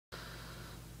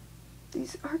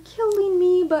these are killing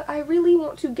me, but I really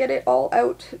want to get it all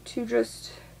out to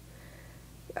just,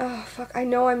 oh, fuck, I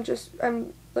know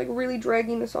I'm like really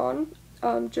dragging this on,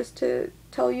 just to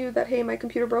tell you that, hey, my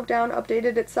computer broke down,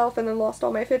 updated itself, and then lost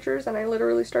all my pictures, and I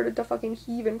literally started to fucking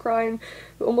heave and cry and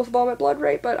almost vomit blood,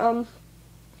 right? But,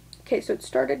 okay, so it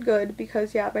started good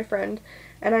because, yeah, my friend,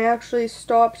 and I actually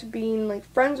stopped being, like,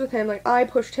 friends with him, like, I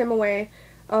pushed him away,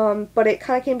 but it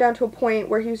kind of came down to a point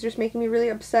where he was just making me really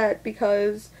upset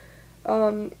because,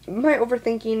 my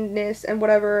overthinkingness and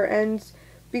whatever, and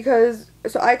because,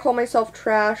 so I call myself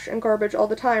trash and garbage all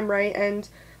the time, right, and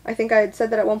I think I had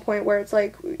said that at one point where it's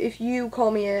like, if you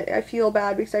call me it, I feel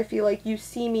bad because I feel like you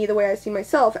see me the way I see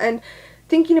myself, and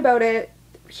thinking about it,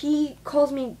 he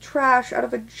calls me trash out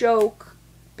of a joke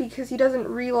because he doesn't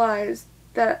realize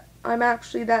that I'm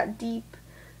actually that deep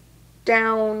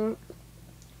down,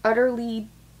 utterly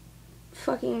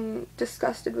fucking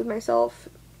disgusted with myself.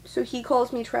 So he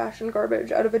calls me trash and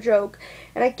garbage out of a joke,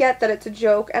 and I get that it's a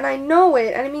joke, and I know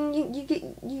it, and I mean,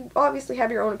 you obviously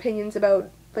have your own opinions about,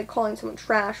 like, calling someone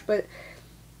trash, but,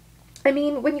 I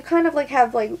mean, when you kind of, like,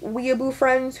 have, like, weeaboo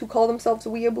friends who call themselves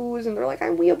weeaboos, and they're like,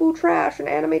 I'm weeaboo trash, and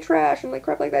anime trash, and, like,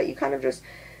 crap like that, you kind of just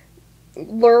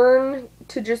learn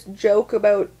to just joke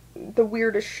about the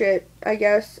weirdest shit, I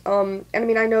guess, and I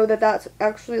mean, I know that that's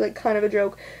actually, like, kind of a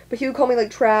joke, but he would call me,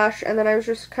 like, trash, and then I was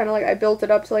just kind of, like, I built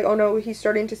it up to, like, oh no, he's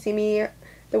starting to see me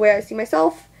the way I see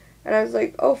myself, and I was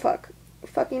like, oh fuck,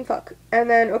 fucking fuck, and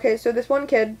then, okay, so this one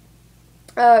kid,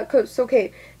 so,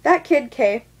 okay, that kid,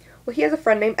 K, well, he has a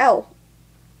friend named L.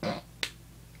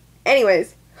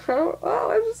 Anyways,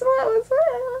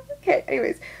 okay,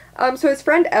 anyways, so his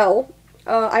friend L,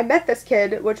 I met this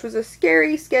kid, which was a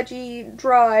scary, sketchy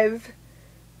drive,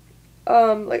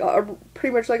 like,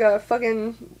 pretty much like a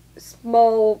fucking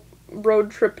small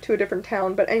road trip to a different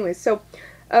town, but anyways, so,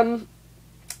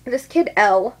 this kid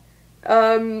L,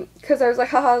 because I was like,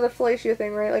 haha, the fellatio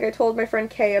thing, right, like, I told my friend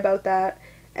K about that,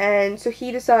 and so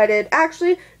he decided,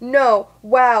 actually, no,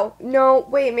 wow, no,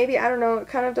 wait, maybe, I don't know, it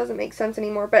kind of doesn't make sense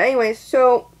anymore, but anyways,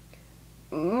 so,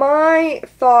 my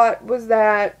thought was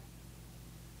that,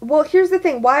 well, here's the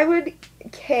thing, why would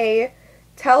K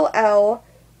tell L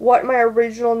what my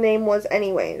original name was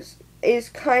anyways, is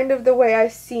kind of the way I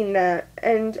seen that,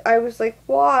 and I was like,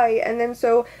 why, and then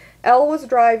so, L was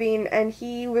driving, and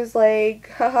he was like,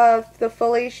 haha, the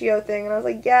fellatio thing, and I was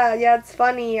like, yeah, it's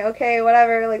funny, okay,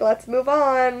 whatever, like, let's move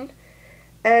on,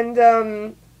 and,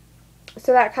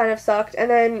 so that kind of sucked,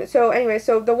 and then, so, anyway,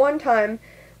 so the one time,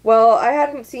 well, I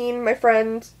hadn't seen my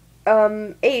friend,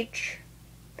 H,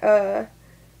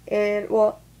 and,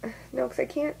 well, no, because I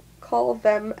can't call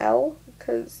them L,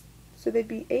 because, so they'd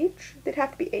be H? They'd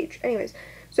have to be H, anyways,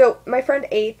 so, my friend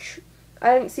H, I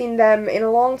hadn't seen them in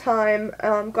a long time,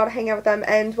 got to hang out with them,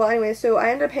 and, well, anyway, so I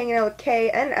ended up hanging out with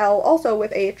K and L, also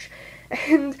with H,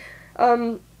 and,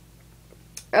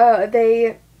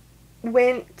 they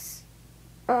went,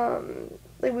 like,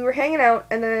 we were hanging out,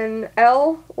 and then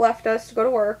L left us to go to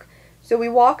work, so we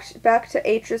walked back to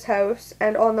H's house,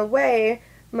 and on the way,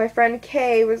 my friend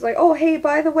K was like, oh, hey,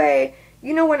 by the way,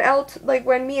 you know when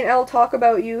when me and L talk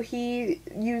about you, he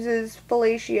uses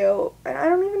fellatio, and I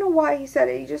don't even know why he said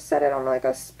it, he just said it on, like,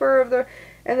 a spur of the,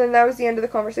 and then that was the end of the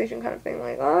conversation kind of thing,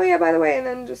 like, oh, yeah, by the way, and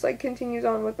then just, like, continues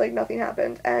on with, like, nothing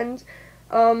happened, and,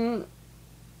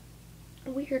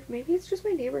 weird, maybe it's just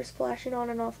my neighbors flashing on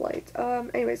and off lights,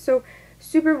 anyway, so,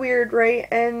 super weird, right,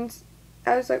 and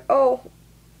I was like, oh,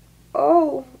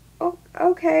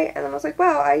 okay, and then I was like,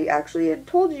 wow, I actually had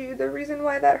told you the reason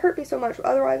why that hurt me so much,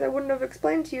 otherwise I wouldn't have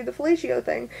explained to you the fellatio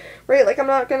thing, right, like, I'm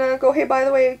not gonna go, hey, by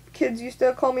the way, kids used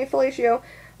to call me fellatio,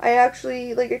 I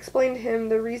actually, like, explained to him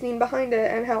the reasoning behind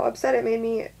it, and how upset it made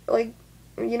me, like,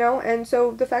 you know, and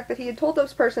so the fact that he had told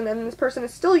this person, and this person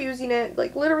is still using it,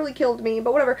 like, literally killed me,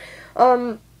 but whatever,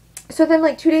 so then,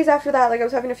 like, 2 days after that, like, I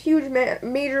was having a huge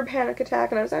major panic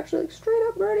attack, and I was actually, like, straight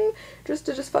up ready just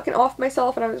to just fucking off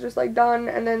myself, and I was just, like, done,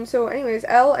 and then, so, anyways,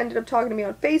 Elle ended up talking to me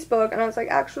on Facebook, and I was like,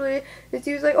 actually,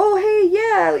 he was like, oh, hey,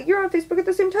 yeah, like, you're on Facebook at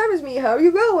the same time as me, how are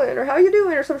you going, or how you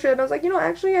doing, or some shit, and I was like, you know,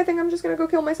 actually, I think I'm just gonna go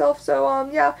kill myself, so,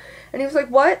 yeah, and he was like,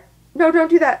 what? No, don't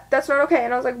do that. That's not okay.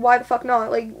 And I was like, why the fuck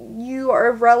not? Like, you are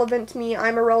irrelevant to me.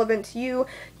 I'm irrelevant to you.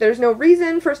 There's no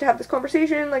reason for us to have this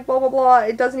conversation. Like, blah, blah, blah.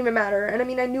 It doesn't even matter. And I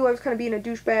mean, I knew I was kind of being a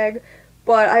douchebag,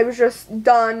 but I was just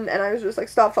done, and I was just like,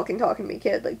 stop fucking talking to me,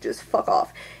 kid. Like, just fuck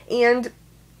off. And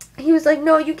he was like,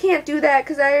 no, you can't do that,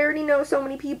 because I already know so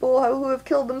many people who have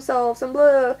killed themselves, and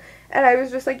blah. And I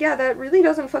was just like, yeah, that really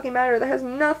doesn't fucking matter. That has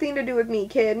nothing to do with me,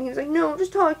 kid. And he was like, no,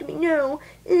 just talk to me, no.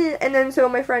 And then so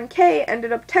my friend Kay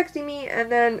ended up texting me,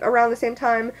 and then around the same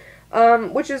time,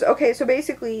 Which is, okay, so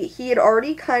basically, he had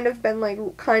already kind of been,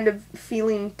 like, kind of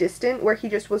feeling distant, where he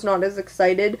just was not as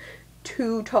excited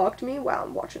to talk to me. Wow,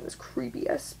 I'm watching this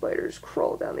creepy-ass spiders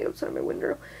crawl down the outside of my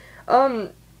window.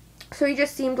 So he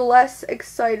just seemed less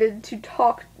excited to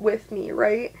talk with me,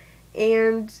 right?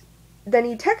 And then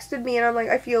he texted me, and I'm like,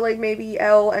 I feel like maybe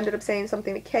L ended up saying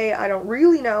something to K. I don't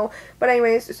really know. But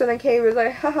anyways, so then K was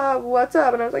like, haha, what's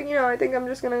up? And I was like, I think I'm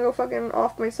just gonna go fucking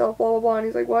off myself, blah, blah, blah. And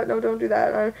he's like, what? No, don't do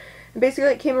that. And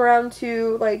basically it came around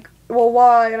to, like, well,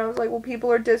 why? And I was like, well,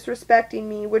 people are disrespecting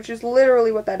me, which is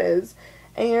literally what that is.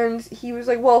 And he was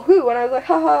like, well, who? And I was like,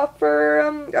 haha,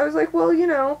 I was like, well,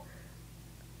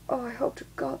 oh, I hope to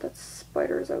God that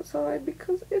spider is outside,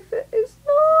 because if it is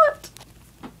not,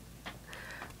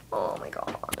 oh my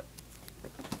God.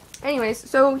 Anyways,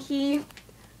 so he,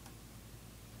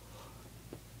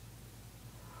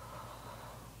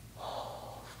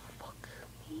 oh, fuck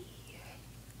me.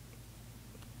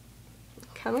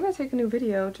 Okay, I'm gonna take a new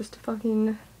video just to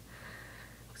fucking